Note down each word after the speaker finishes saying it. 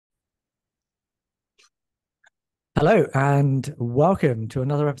Hello and welcome to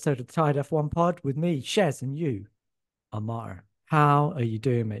another episode of the Tired F1 Pod with me, Shez, and you, Ammar. How are you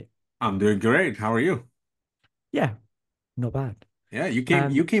doing, mate? I'm doing great. How are you? Yeah, not bad. Yeah, you came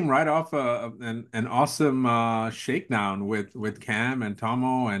Um, you came right off an awesome shakedown with Cam and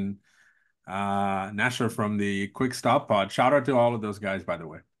Tomo and Nasher from the Quick Stop Pod. Shout out to all of those guys, by the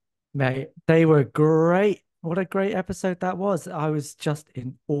way. Mate, they were great. What a great episode that was. I was just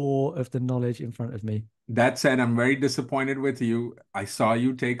in awe of the knowledge in front of me. That said, I'm very disappointed with you. I saw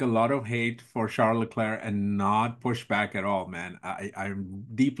you take a lot of hate for Charles Leclerc and not push back at all, man. I'm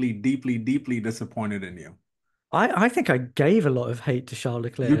deeply, deeply, deeply disappointed in you. I think I gave a lot of hate to Charles You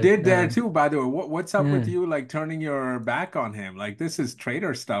Leclerc. did there too, by the way. What's up with Yeah. you like turning your back on him? Like this is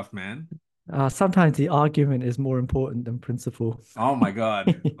traitor stuff, man. Sometimes the argument is more important than principle. Oh my God.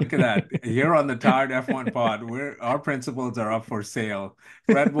 Look at that. Here on the Tired F1 pod, our principles are up for sale.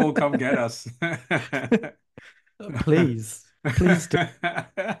 Red Bull, come get us. Please, please do.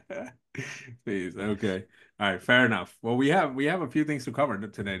 Please. Okay. All right, fair enough. Well, we have a few things to cover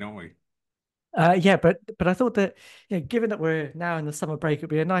today, don't we? Yeah, but I thought that given that we're now in the summer break, it'd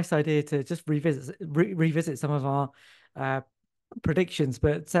be a nice idea to just revisit some of our uh, predictions,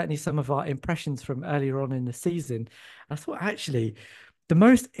 but certainly some of our impressions from earlier on in the season. I thought actually the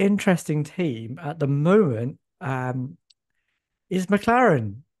most interesting team at the moment is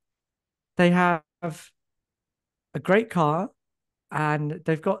McLaren. They have a great car, and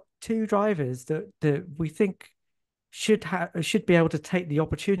they've got two drivers that we think should be able to take the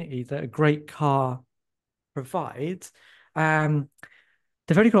opportunity that a great car provides. Um,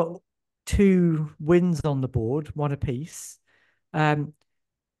 they've only got two wins on the board, one apiece. Um,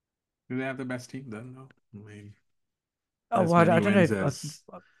 Do they have the best team then? No. I mean, oh, as well, I many don't know wins if, as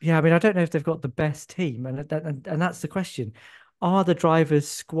yeah, I mean, I don't know if they've got the best team, and that's the question: are the drivers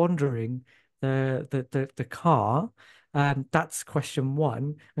squandering the car? That's question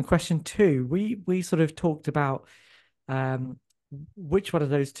one, and question two. We sort of talked about um, which one of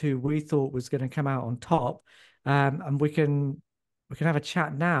those two we thought was going to come out on top. And we can have a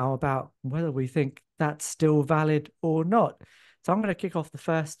chat now about whether we think that's still valid or not. So I'm going to kick off the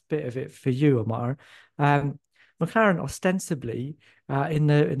first bit of it for you, Omar. Um, McLaren ostensibly in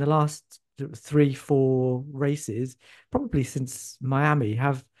the last three, four races, probably since Miami,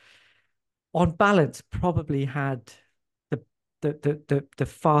 have on balance probably had the the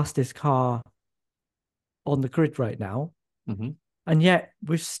fastest car on the grid right now, Mhm. and yet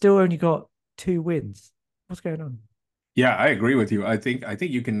we've still only got two wins. What's going on? Yeah, I agree with you. I think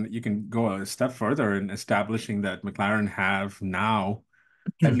you can go a step further in establishing that McLaren have now,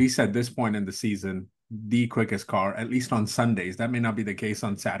 at least at this point in the season, the quickest car, at least on Sundays. That may not be the case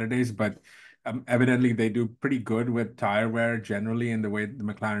on Saturdays, but evidently they do pretty good with tire wear generally in the way the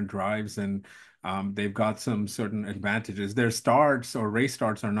McLaren drives, and they've got some certain advantages. Their starts or race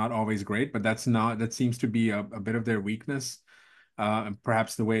starts are not always great, but that seems to be a bit of their weakness, and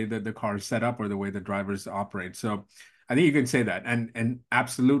perhaps the way that the car is set up or the way the drivers operate. So I think you can say that. And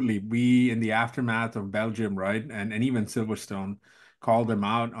absolutely, we in the aftermath of Belgium, right, and even Silverstone called them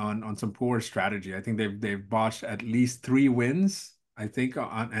out on some poor strategy. I think they've botched at least three wins. I think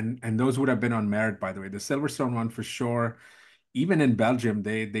on and those would have been on merit, by the way. The Silverstone one for sure. Even in Belgium,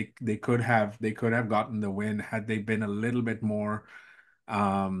 they could have gotten the win had they been a little bit more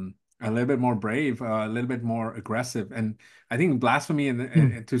brave, a little bit more aggressive. And I think blasphemy,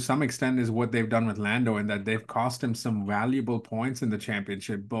 to some extent, is what they've done with Lando, in that they've cost him some valuable points in the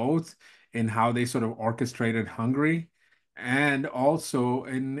championship, both in how they sort of orchestrated Hungary and also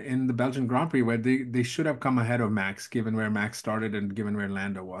in the Belgian Grand Prix, where they should have come ahead of Max, given where Max started and given where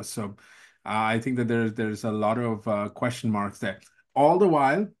Lando was. So I think that there's a lot of question marks there. All the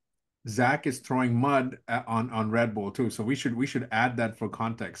while, Zach is throwing mud on Red Bull too, so we should add that for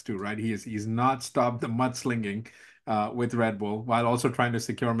context too, right? He's not stopped the mudslinging with Red Bull while also trying to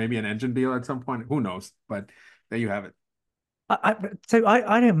secure maybe an engine deal at some point. Who knows? But there you have it. So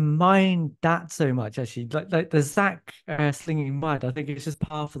I don't mind that so much actually. Like the Zach slinging mud, I think it's just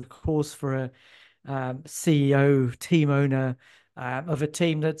part of the course for a CEO, team owner of a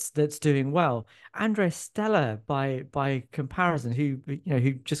team that's doing well. Andre Stella, by comparison, who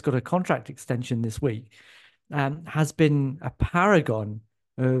just got a contract extension this week, has been a paragon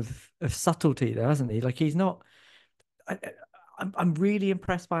of subtlety there, hasn't he? Like he's not. I, I'm really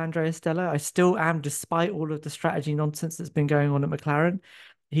impressed by Andrea Stella. I still am, despite all of the strategy nonsense that's been going on at McLaren.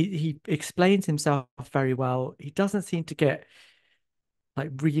 He explains himself very well. He doesn't seem to get like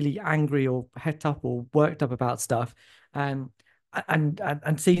really angry or het up or worked up about stuff, um,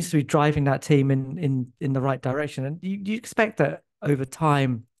 and seems to be driving that team in the right direction. And you expect that over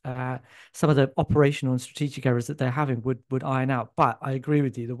time, some of the operational and strategic errors that they're having would iron out. But I agree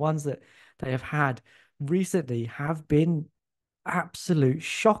with you. The ones that they have had recently have been absolute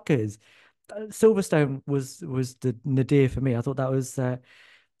shockers. Silverstone was the nadir for me. I thought that was the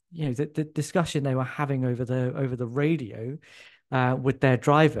discussion they were having over the radio with their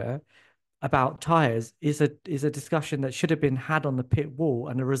driver about tires is a discussion that should have been had on the pit wall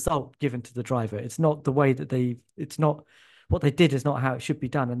and a result given to the driver. It's not the way that it's not what they did is not how it should be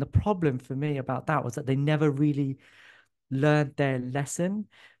done. And the problem for me about that was that they never really learned their lesson,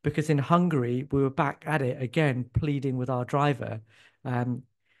 because in Hungary we were back at it again, pleading with our driver, um,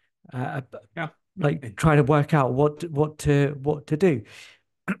 uh, Yeah. like trying to work out what to do.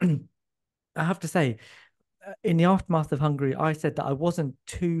 I have to say, in the aftermath of Hungary, I said that I wasn't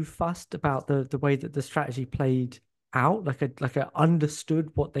too fussed about the way that the strategy played out. Like I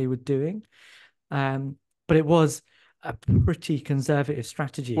understood what they were doing, but it was a pretty conservative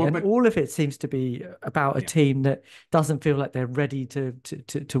strategy, Well, and but all of it seems to be about a yeah. team that doesn't feel like they're ready to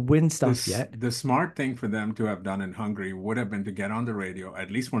win stuff yet. The smart thing for them to have done in Hungary would have been to get on the radio, at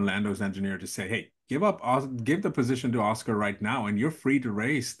least when Lando's engineer, to say, "Hey, give the position to Oscar right now, and you're free to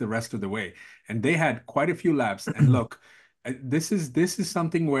race the rest of the way." And they had quite a few laps. And look, this is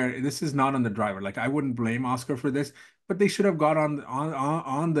something where this is not on the driver. Like I wouldn't blame Oscar for this, but they should have got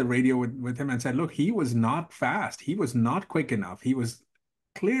on the radio with him and said, "Look, he was not fast. He was not quick enough. He was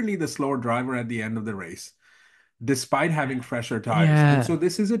clearly the slower driver at the end of the race, despite having fresher tires." And so Yeah.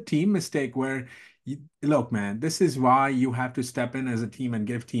 this is a team mistake where look, man, this is why you have to step in as a team and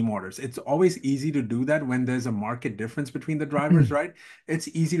give team orders. It's always easy to do that when there's a market difference between the drivers, right? It's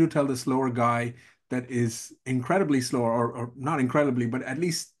easy to tell the slower guy that is incredibly slow, or not incredibly, but at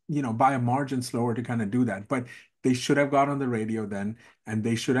least, by a margin slower, to kind of do that. But they should have got on the radio then, and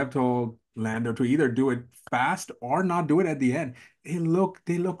they should have told Lando to either do it fast or not do it at the end. They look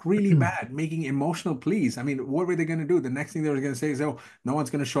really bad, making emotional pleas. I mean, what were they going to do? The next thing they were going to say is, "Oh, no one's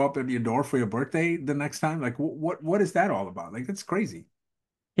going to show up at your door for your birthday the next time." Like, what is that all about? Like, that's crazy.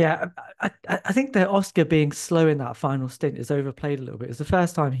 Yeah, I think that Oscar being slow in that final stint is overplayed a little bit. It's the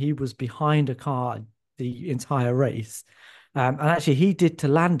first time he was behind a car the entire race. And actually, he did to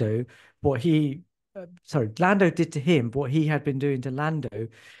Lando what Lando did to him what he had been doing to Lando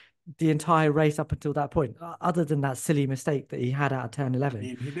the entire race up until that point, other than that silly mistake that he had out of turn I 11,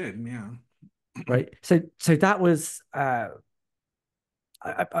 mean, he did, yeah. right? So that was I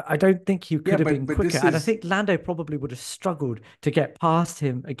don't think he Yeah, could have but been but quicker. this And I is think Lando probably would have struggled to get past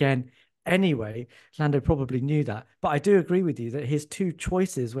him again anyway. Lando probably knew that. But I do agree with you that his two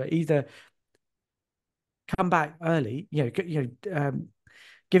choices were either come back early,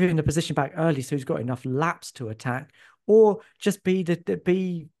 give him the position back early so he's got enough laps to attack, or just be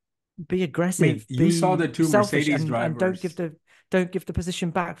I mean, aggressive, you saw be the two selfish, Mercedes and drivers. don't give the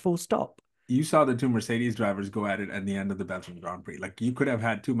position back full stop. You saw the two Mercedes drivers go at it at the end of the Belgian Grand Prix. Like you could have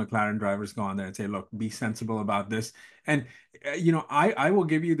had two McLaren drivers go on there and say, "Look, be sensible about this." And I will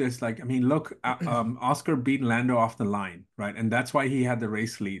give you this. Like, I mean, look, Oscar beat Lando off the line, right? And that's why he had the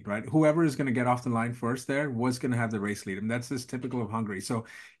race lead, right? Whoever is going to get off the line first there was going to have the race lead, and that's just typical of Hungary. So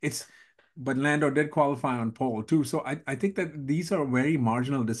it's. But Lando did qualify on pole too. So I think that these are very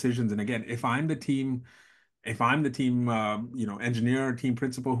marginal decisions. And again, if I'm the team, engineer, team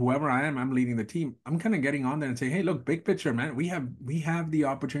principal, whoever I am, I'm leading the team. I'm kind of getting on there and saying, "Hey, look, big picture, man. We have the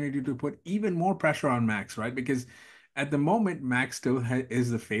opportunity to put even more pressure on Max, right? Because at the moment, Max still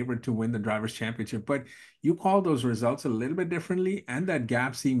is the favorite to win the drivers' championship. But you call those results a little bit differently, and that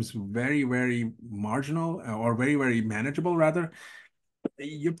gap seems very, very marginal, or very, very manageable, rather.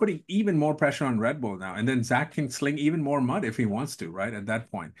 You're putting even more pressure on Red Bull now. And then Zach can sling even more mud if he wants to, right? At that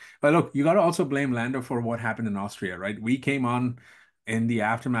point. But look, you got to also blame Lando for what happened in Austria, right? We came on in the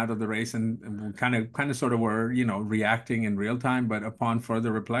aftermath of the race, and we kind of sort of were, reacting in real time. But upon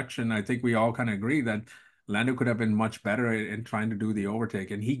further reflection, I think we all kind of agree that Lando could have been much better in trying to do the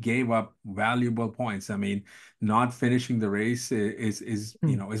overtake, and he gave up valuable points. I mean, not finishing the race is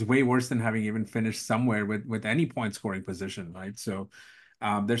way worse than having even finished somewhere with any point scoring position, right? So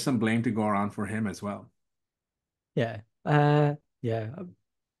there's some blame to go around for him as well. Yeah. Yeah.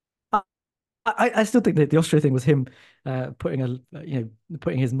 I still think that the Austria thing was him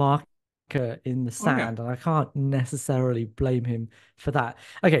putting his marker in the Oh yeah. sand, and I can't necessarily blame him for that.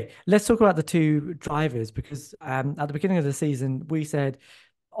 Okay, let's talk about the two drivers, because at the beginning of the season we said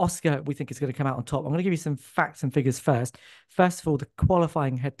Oscar we think is going to come out on top. I'm going to give you some facts and figures first. First of all, the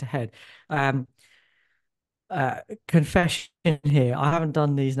qualifying head to head. Confession here. I haven't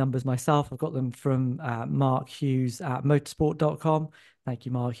done these numbers myself. I've got them from Mark Hughes at motorsport.com. Thank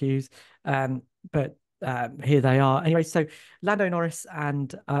you, Mark Hughes. But here they are. Anyway, so Lando Norris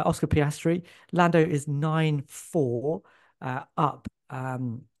and Oscar Piastri. Lando is 9-4 up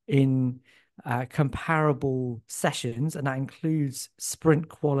in comparable sessions, and that includes sprint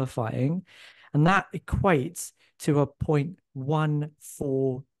qualifying. And that equates to a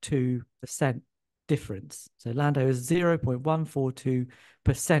 0.142% difference. So Lando is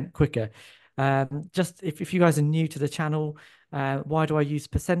 0.142% quicker. Just if you guys are new to the channel, why do I use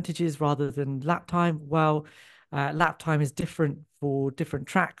percentages rather than lap time? Well, lap time is different for different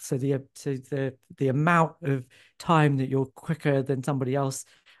tracks. So the amount of time that you're quicker than somebody else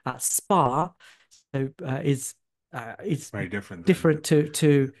at Spa is Very different than different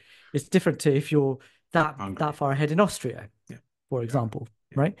to it's different to if you're that Hungary. far ahead in Austria, Yeah. for Yeah. example,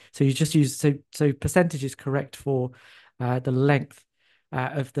 Yeah. right? So you just use so percentage is correct for the length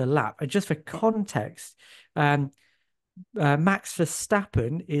of the lap. And just for context, Max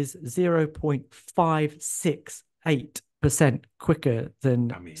Verstappen is 0.568% quicker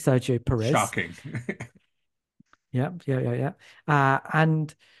than I mean, Sergio Perez. shocking. Yeah, yeah, yeah, yeah.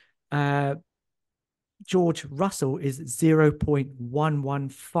 And uh, George Russell is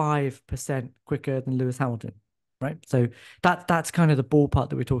 0.115% quicker than Lewis Hamilton, right? So that's kind of the ballpark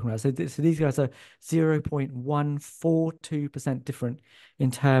that we're talking about. So these guys are 0.142% different in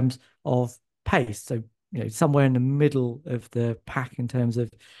terms of pace. So somewhere in the middle of the pack in terms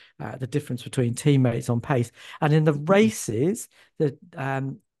of the difference between teammates on pace. And in the races, the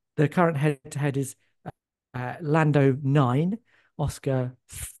current head-to-head is Lando 9, Oscar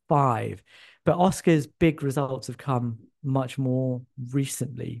 5. But Oscar's big results have come much more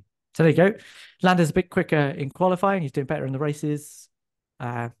recently. So there you go. Lando's a bit quicker in qualifying. He's doing better in the races.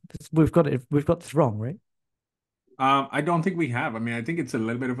 Uh, we've got this wrong, right? I don't think we have. I mean, I think it's a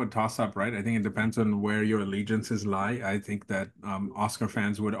little bit of a toss-up, right? I think it depends on where your allegiances lie. I think that Oscar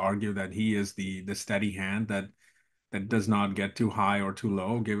fans would argue that he is the steady hand that does not get too high or too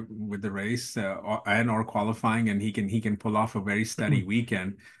low with the race and or qualifying, and he can pull off a very steady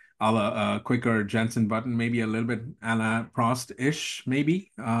weekend. A quicker Jensen Button, maybe a little bit a la Prost-ish,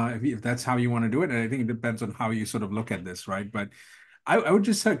 maybe if that's how you want to do it. And I think it depends on how you sort of look at this, right? But I would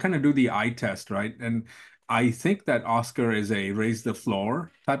just kind of do the eye test, right? And I think that Oscar is a raise the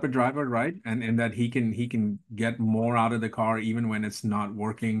floor type of driver, right? And that he can get more out of the car even when it's not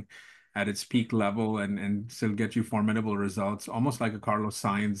working at its peak level and still get you formidable results, almost like a Carlos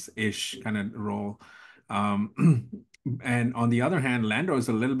Sainz-ish kind of role. Um, and on the other hand, Lando is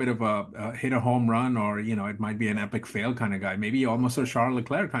a little bit of a hit a home run, or it might be an epic fail kind of guy, maybe almost a Charles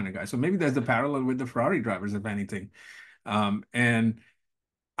Leclerc kind of guy. So maybe there's the parallel with the Ferrari drivers, if anything. And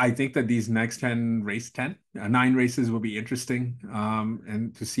I think that these next 9 races will be interesting,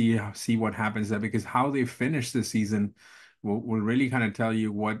 and to see what happens there, because how they finish the season will really kind of tell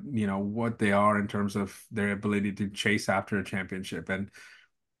you what they are in terms of their ability to chase after a championship. And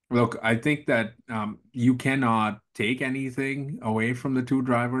look, I think that you cannot take anything away from the two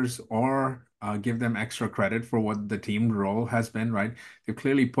drivers or give them extra credit for what the team role has been, right? They've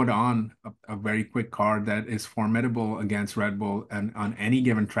clearly put on a very quick car that is formidable against Red Bull and on any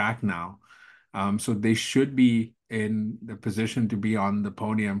given track now. So they should be in the position to be on the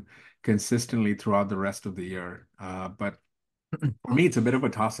podium consistently throughout the rest of the year. But for me, it's a bit of a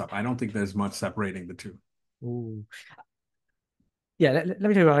toss-up. I don't think there's much separating the two. Ooh. Yeah, let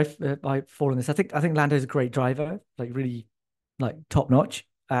me tell you where I fall on this. I think Lando's a great driver, like really like top notch.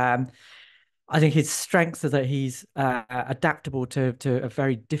 I think his strengths are that he's adaptable to a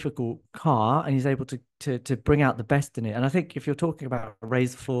very difficult car, and he's able to bring out the best in it. And I think if you're talking about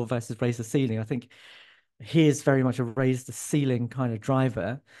raise the floor versus raise the ceiling, I think he is very much a raise the ceiling kind of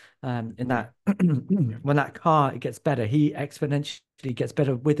driver. In that when that car it gets better, he exponentially gets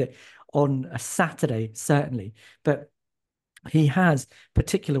better with it on a Saturday, certainly. But he has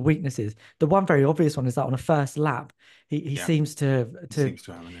particular weaknesses. The one very obvious one is that on a first lap, he Yeah, seems he to seems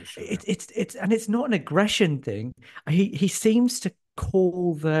to have an issue. Yeah. it's and it's not an aggression thing. He seems to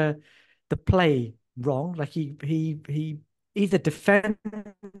call the play wrong. Like he either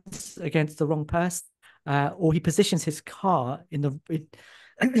defends against the wrong person, or he positions his car in a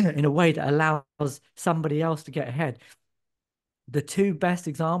way that allows somebody else to get ahead. The two best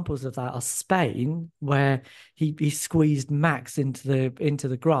examples of that are Spain, where he squeezed Max into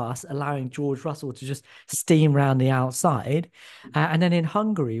the grass, allowing George Russell to just steam around the outside, and then in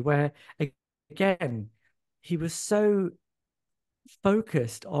Hungary, where again he was so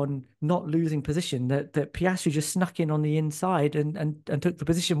focused on not losing position that Piastri just snuck in on the inside and took the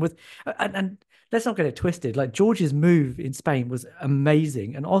position with and let's not get it twisted. Like George's move in Spain was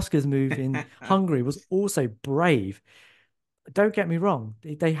amazing, and Oscar's move in Hungary was also brave. don't get me wrong,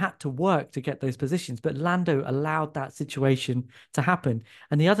 they had to work to get those positions, but Lando allowed that situation to happen.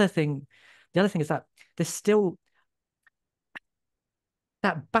 And the other thing is that there's still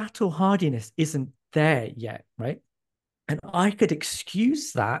that battle hardiness isn't there yet, right? And I could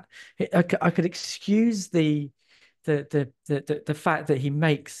excuse that. I could excuse the fact that he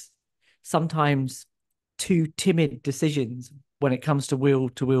makes sometimes too timid decisions when it comes to wheel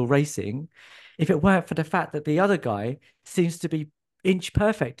racing, if it weren't for the fact that the other guy seems to be inch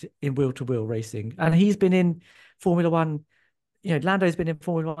perfect in wheel to wheel racing, and he's been in Formula One. Lando's been in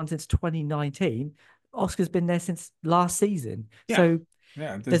Formula One since 2019. Oscar's been there since last season. Yeah, So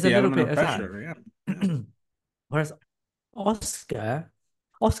yeah. There's there's a the little element bit of of that. pressure. Yeah, yeah. Whereas Oscar,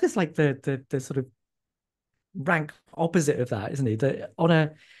 Oscar's like the sort of rank opposite of that, isn't he? That on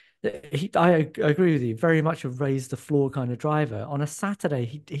a I agree with you, very much a raise the floor kind of driver. On a Saturday,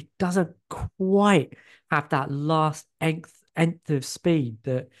 he doesn't quite have that last nth of speed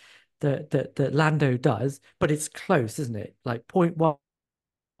that Lando does, but it's close, isn't it? Like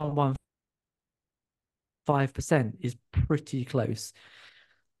 0.115% is pretty close.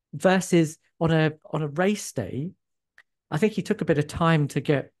 Versus on a race day, I think he took a bit of time to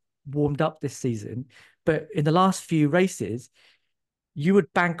get warmed up this season, but in the last few races, you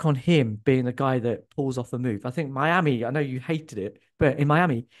would bank on him being the guy that pulls off a move. I think Miami, I know you hated it, but in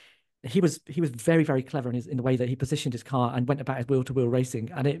Miami, he was very, very clever in the way that he positioned his car and went about his wheel to wheel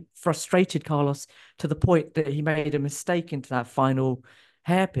racing. And it frustrated Carlos to the point that he made a mistake into that final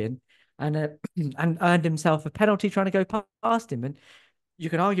hairpin and and earned himself a penalty trying to go past him. And you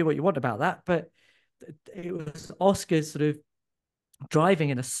can argue what you want about that, but it was Oscar's sort of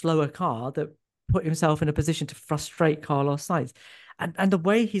driving in a slower car that put himself in a position to frustrate Carlos Sainz. And the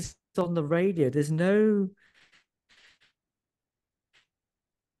way he's on the radio, he's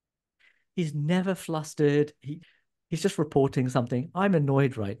never flustered. He's just reporting something. I'm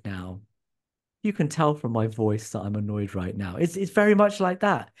annoyed right now. You can tell from my voice that I'm annoyed right now. It's very much like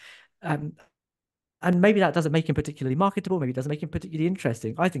that. Um, and maybe that doesn't make him particularly marketable. Maybe it doesn't make him particularly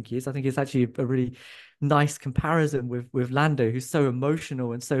interesting. I think he is. I think it's actually a really nice comparison with Lando, who's so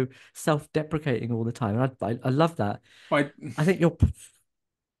emotional and so self-deprecating all the time. And I love that. But I think you're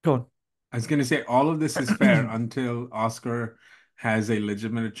go I was going to say all of this is fair on. until Oscar has a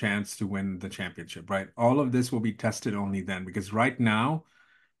legitimate chance to win the championship, right? All of this will be tested only then because right now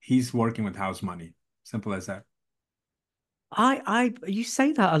he's working with house money. Simple as that. You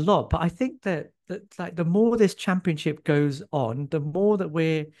say that a lot, but I think that like the more this championship goes on, the more that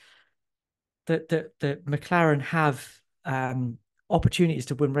McLaren have opportunities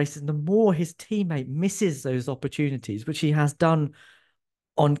to win races, and the more his teammate misses those opportunities, which he has done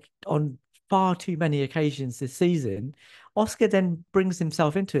on on far too many occasions this season. Oscar then brings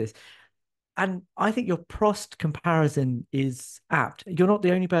himself into this. And I think your Prost comparison is apt. You're not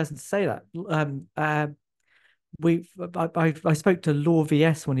the only person to say that. I spoke to Law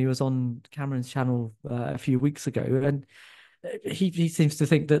VS when he was on Cameron's channel a few weeks ago, and he seems to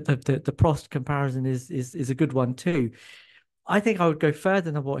think that the Prost comparison is a good one too. I think I would go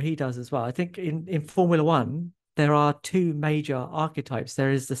further than what he does as well. I think in Formula One there are two major archetypes.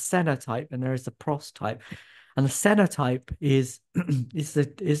 There is the Senna type and there is the Prost type. And the Senna type is is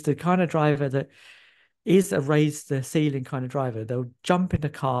the kind of driver that is a raise the ceiling kind of driver. They'll jump in the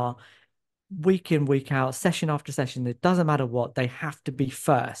car week in, week out, session after session. It doesn't matter what, they have to be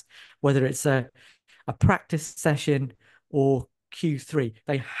first, whether it's a practice session or Q3.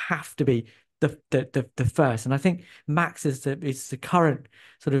 They have to be the first. And I think Max is the current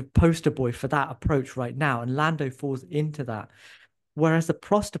sort of poster boy for that approach right now. And Lando falls into that. Whereas the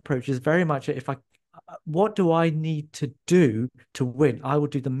Prost approach is very much if I what do I need to do to win? I will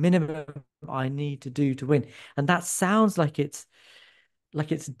do the minimum I need to do to win. And that sounds like it's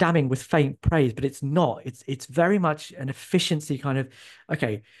damning with faint praise, but it's not. It's very much an efficiency kind of,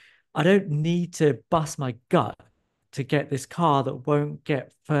 okay, I don't need to bust my gut to get this car that won't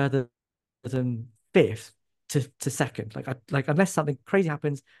get further than fifth to second. Like unless something crazy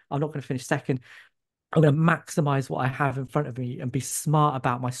happens, I'm not going to finish second. I'm going to maximize what I have in front of me and be smart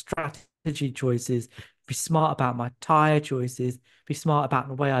about my strategy choices, be smart about my tire choices, be smart about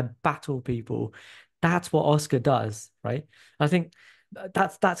the way I battle people. That's what Oscar does, right? I think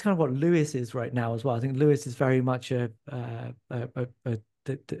that's kind of what Lewis is right now as well. I think Lewis is very much in the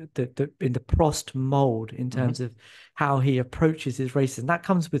Prost mold in Mhm. terms of how he approaches his races, and that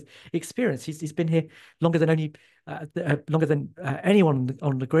comes with experience. He's been here longer than anyone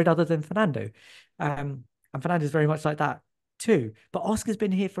on the grid other than Fernando. And Fernando's very much like that too. But Oscar's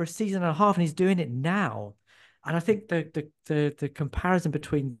been here for a season and a half and he's doing it now. And I think the comparison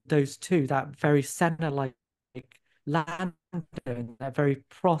between those two, that very Senna like Lando and that very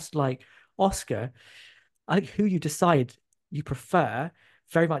Prost-like Oscar, I think who you decide you prefer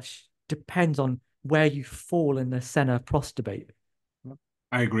very much depends on where you fall in the Senna Prost debate.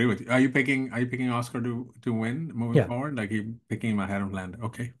 I agree with you. Are you picking Oscar to win moving Yeah, forward? Like you picking him ahead of Lando?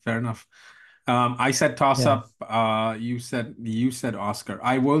 Okay, fair enough. I said toss yeah. up. You said Oscar.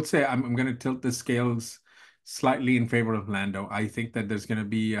 I will say I'm going to tilt the scales slightly in favor of Lando. I think that there's going to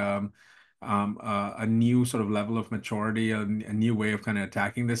be a new sort of level of maturity, a new way of kind of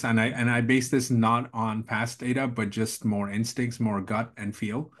attacking this, and I base this not on past data, but just more instincts, more gut and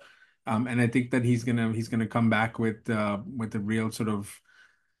feel. And I think that he's gonna come back with a real sort of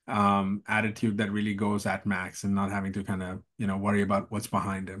attitude that really goes at Max and not having to kind of, worry about what's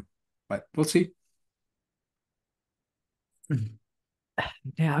behind him. But we'll see.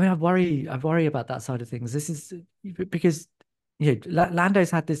 Yeah, I mean, I worry about that side of things. This is because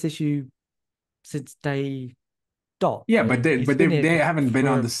Lando's had this issue since day dot. Yeah, but Like they he's but they been they here haven't been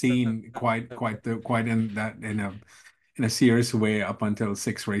on the for scene quite in a serious way up until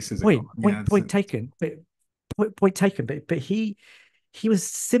 6 races ago. Yeah, point taken, but point taken. But he was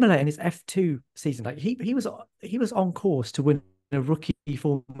similar in his F2 season. Like he was on course to win a rookie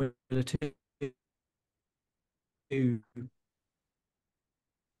Formula Two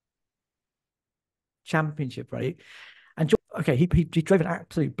championship, right? And okay, he drove an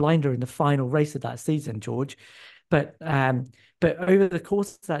absolute blinder in the final race of that season, George. But over the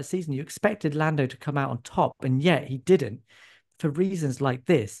course of that season, you expected Lando to come out on top, and yet he didn't for reasons like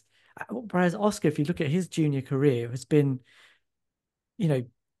this. Whereas Oscar, if you look at his junior career, has been, you know,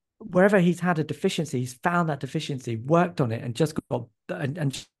 wherever he's had a deficiency, he's found that deficiency, worked on it, and just got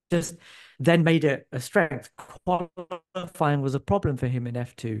and just then made it a strength. Qualifying was a problem for him in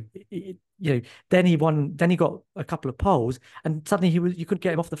F2. Then he won, then he got a couple of poles, and suddenly you couldn't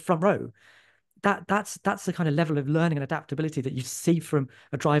get him off the front row. That's the kind of level of learning and adaptability that you see from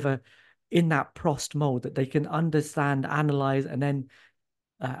a driver in that Prost mold, that they can understand, analyze, and then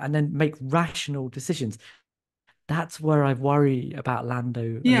make rational decisions. That's where I worry about Lando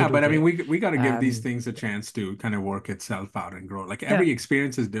a Yeah, little but I mean, bit. we got to give these Um, things a chance to kind of work itself out and grow. Like yeah, every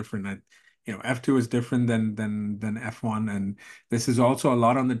experience is different. F2 is different than F1, and this is also a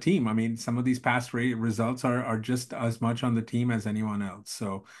lot on the team. I mean, some of these past results are just as much on the team as anyone else.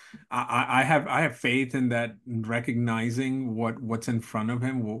 So, I have faith in that, recognizing what's in front of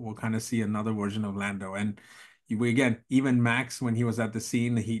him. We'll kind of see another version of Lando, and we again, even Max when he was at the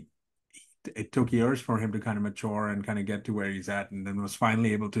scene, it took years for him to kind of mature and kind of get to where he's at, and then was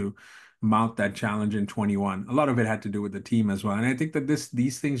finally able to mount that challenge in 21. A lot of it had to do with the team as well. And I think that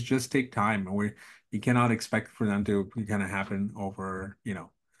these things just take time, and you cannot expect for them to kind of happen over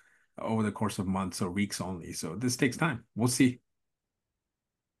the course of months or weeks only. So this takes time. We'll see.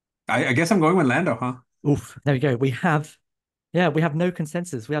 I guess I'm going with Lando, huh? oof, there we go. We have no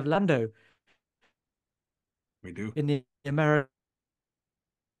consensus. We have Lando We do. in the American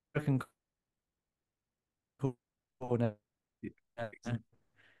corner,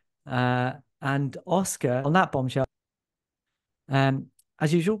 and Oscar on that bombshell. Um,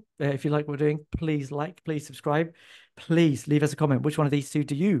 as usual, if you like what we're doing, please like, please subscribe, please leave us a comment. Which one of these two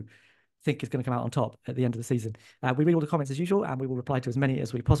do you think is going to come out on top at the end of the season? We read all the comments as usual, and we will reply to as many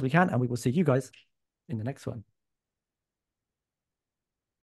as we possibly can, and we will see you guys in the next one.